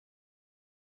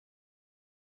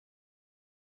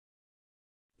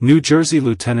New Jersey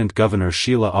Lieutenant Governor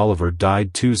Sheila Oliver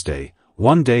died Tuesday,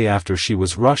 one day after she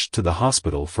was rushed to the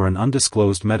hospital for an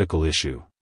undisclosed medical issue.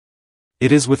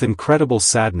 It is with incredible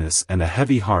sadness and a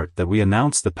heavy heart that we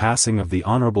announce the passing of the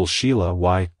Honorable Sheila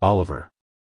Oliver.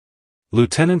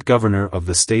 Lieutenant Governor of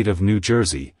the state of New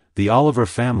Jersey, the Oliver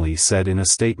family said in a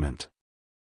statement.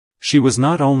 She was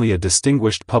not only a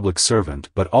distinguished public servant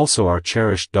but also our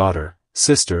cherished daughter,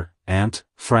 sister, aunt,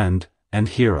 friend, and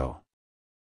hero.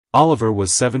 Oliver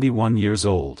was 71 years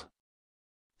old.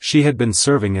 She had been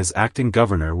serving as acting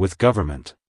governor with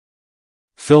government.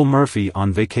 Phil Murphy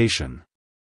on vacation.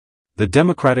 The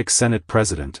Democratic Senate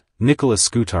President, Nicholas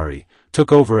Scutari,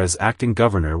 took over as acting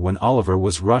governor when Oliver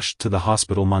was rushed to the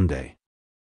hospital Monday.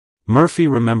 Murphy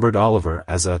remembered Oliver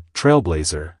as a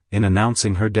trailblazer in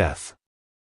announcing her death.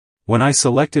 When I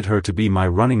selected her to be my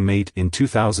running mate in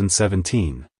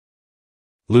 2017.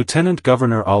 Lieutenant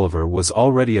Governor Oliver was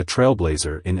already a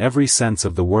trailblazer in every sense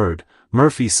of the word,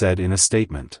 Murphy said in a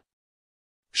statement.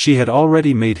 She had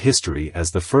already made history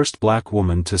as the first black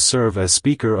woman to serve as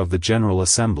Speaker of the General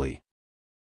Assembly.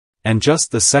 And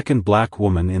just the second black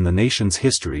woman in the nation's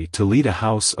history to lead a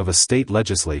house of a state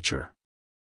legislature.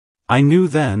 I knew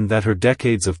then that her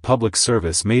decades of public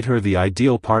service made her the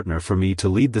ideal partner for me to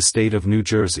lead the state of New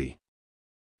Jersey.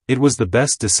 It was the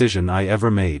best decision I ever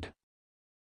made.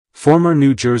 Former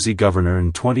New Jersey Governor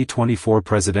and 2024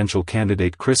 presidential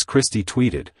candidate Chris Christie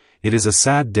tweeted, "It is a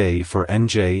sad day for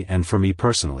NJ and for me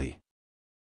personally.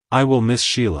 I will miss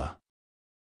Sheila.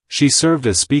 She served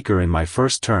as Speaker in my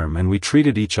first term and we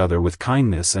treated each other with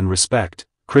kindness and respect,"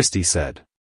 Christie said.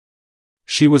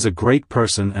 "She was a great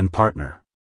person and partner."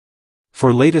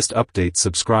 For latest updates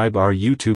subscribe our YouTube